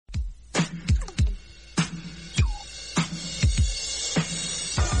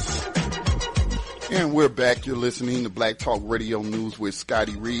And we're back. You're listening to Black Talk Radio News with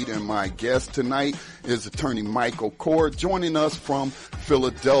Scotty Reed, and my guest tonight is attorney Michael Cord, joining us from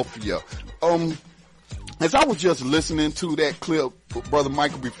Philadelphia. As I was just listening to that clip, Brother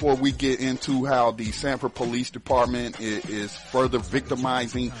Michael, before we get into how the Sanford Police Department is further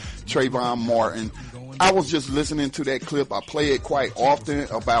victimizing Trayvon Martin, I was just listening to that clip. I play it quite often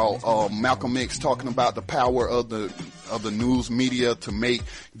about Malcolm X talking about the power of the news media to make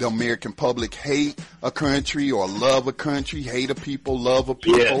the American public hate a country or love a country, hate a people, love a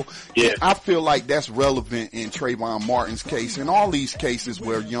people. Yeah. I feel like that's relevant in Trayvon Martin's case and all these cases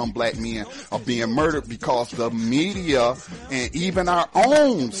where young black men are being murdered because the media and even our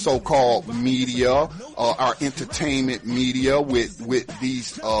own so-called media, our entertainment media with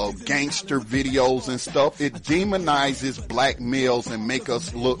these gangster videos and stuff, it demonizes black males and make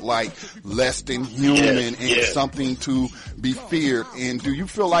us look like less than human and something to be feared. And do you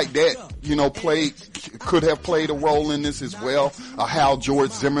feel like that, could have played a role in this as well? How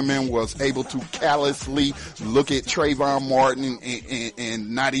George Zimmerman was able to callously look at Trayvon Martin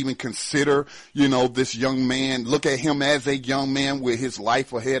and not even consider, this young man, look at him as a young man with his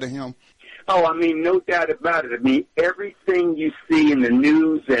life ahead of him? Oh, I mean, no doubt about it. I mean, everything you see in the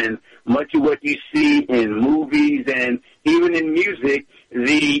news and much of what you see in movies and even in music,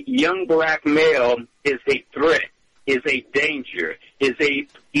 the young black male is a threat, is a danger, is a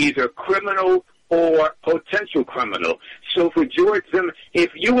either criminal or potential criminal. So for George Zimmerman, if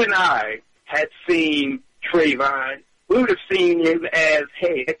you and I had seen Trayvon, we would have seen him as,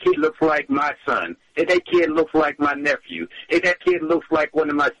 hey, that kid looks like my son. Hey, that kid looks like my nephew. Hey, that kid looks like one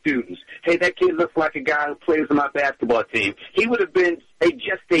of my students. Hey, that kid looks like a guy who plays on my basketball team. He would have been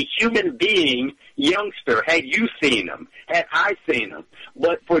just a human being youngster had you seen him, had I seen him.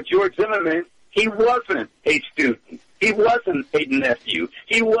 But for George Zimmerman, he wasn't a student. He wasn't a nephew.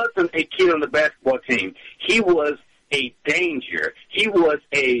 He wasn't a kid on the basketball team. He was a danger. He was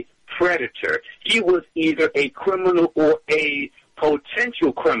a predator. He was either a criminal or a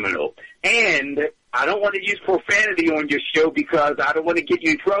potential criminal. And I don't want to use profanity on your show because I don't want to get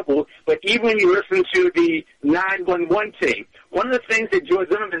you in trouble, but even when you listen to the 911 tape, one of the things that George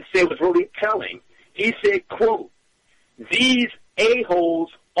Zimmerman said was really telling. He said, quote, "These a-holes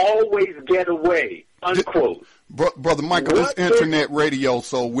always get away," unquote. Brother Michael, this internet radio,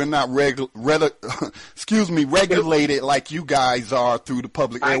 so we're not regulated like you guys are through the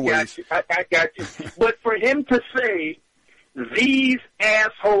public airways. I got you. But for him to say, "These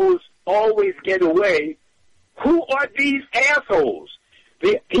assholes always get away," who are these assholes?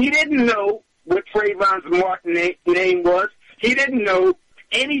 He didn't know what Trayvon Martin's name was. He didn't know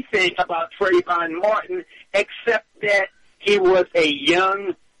anything about Trayvon Martin except that he was a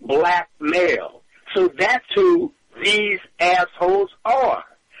young black male. So that's who these assholes are.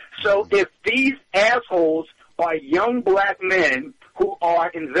 So if these assholes are young black men who are,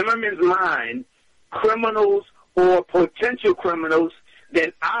 in Zimmerman's mind, criminals or potential criminals,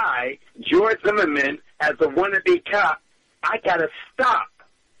 then I, George Zimmerman, as a wannabe cop, I got to stop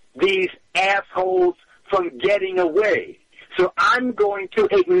these assholes from getting away. So I'm going to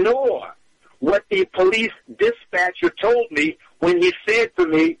ignore what the police dispatcher told me when he said to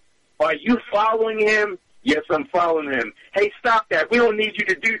me, "Are you following him?" "Yes, I'm following him." "Hey, stop that. We don't need you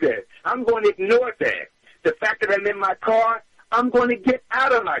to do that." I'm going to ignore that. The fact that I'm in my car, I'm going to get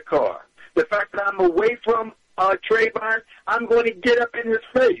out of my car. The fact that I'm away from Trayvon, I'm going to get up in his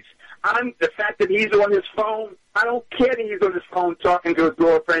face. The fact that he's on his phone, I don't care that he's on his phone talking to his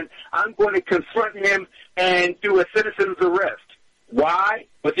girlfriend. I'm going to confront him and do a citizen's arrest. Why?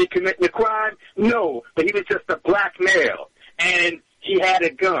 Was he committing a crime? No, but he was just a black male, and he had a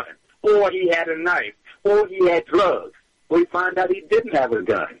gun, or he had a knife, or he had drugs. We find out he didn't have a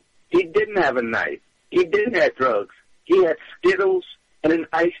gun. He didn't have a knife. He didn't have drugs. He had Skittles and an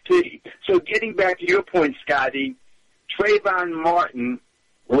iced tea. So getting back to your point, Scotty, Trayvon Martin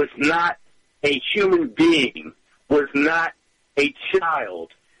was not a human being, was not a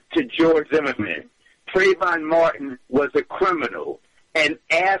child to George Zimmerman. Trayvon Martin was a criminal, an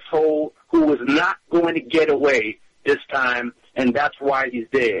asshole who was not going to get away this time, and that's why he's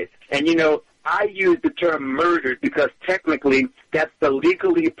dead. And, I use the term murdered because technically that's the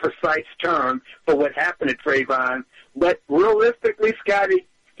legally precise term for what happened to Trayvon. But realistically, Scotty,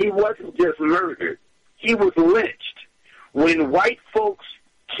 he wasn't just murdered. He was lynched. When white folks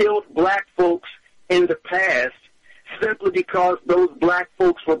killed black folks in the past simply because those black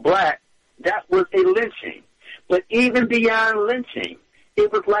folks were black, that was a lynching. But even beyond lynching,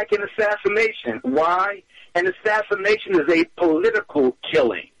 it was like an assassination. Why? An assassination is a political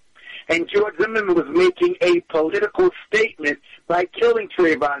killing. And George Zimmerman was making a political statement by killing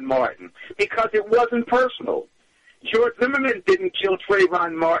Trayvon Martin because it wasn't personal. George Zimmerman didn't kill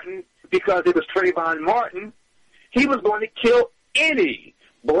Trayvon Martin because it was Trayvon Martin. He was going to kill any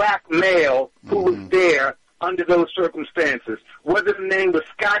black male who was there under those circumstances, whether the name was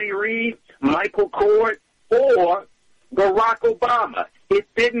Scotty Reed, Michael Cord, or Barack Obama. It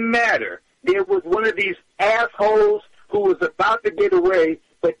didn't matter. There was one of these assholes who was about to get away,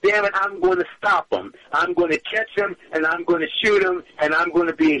 but damn it, I'm going to stop him. I'm going to catch him, and I'm going to shoot him, and I'm going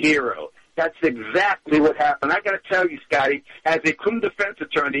to be a hero. That's exactly what happened. I got to tell you, Scotty, as a criminal defense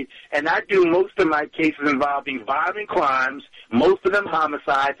attorney, and I do most of my cases involving violent crimes, most of them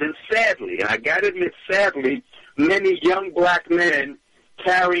homicides, and sadly, and I got to admit, sadly, many young black men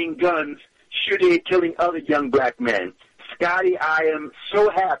carrying guns, shooting and killing other young black men. Scotty, I am so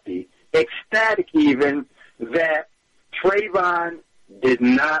happy, ecstatic even, that Trayvon did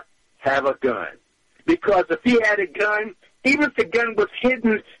not have a gun. Because if he had a gun, even if the gun was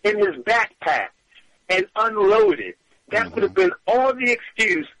hidden in his backpack and unloaded, that would have been all the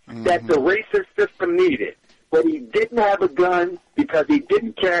excuse that the racist system needed. But he didn't have a gun because he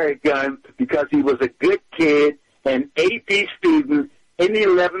didn't carry a gun because he was a good kid, an AP student in the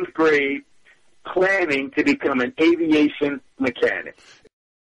 11th grade, planning to become an aviation mechanic.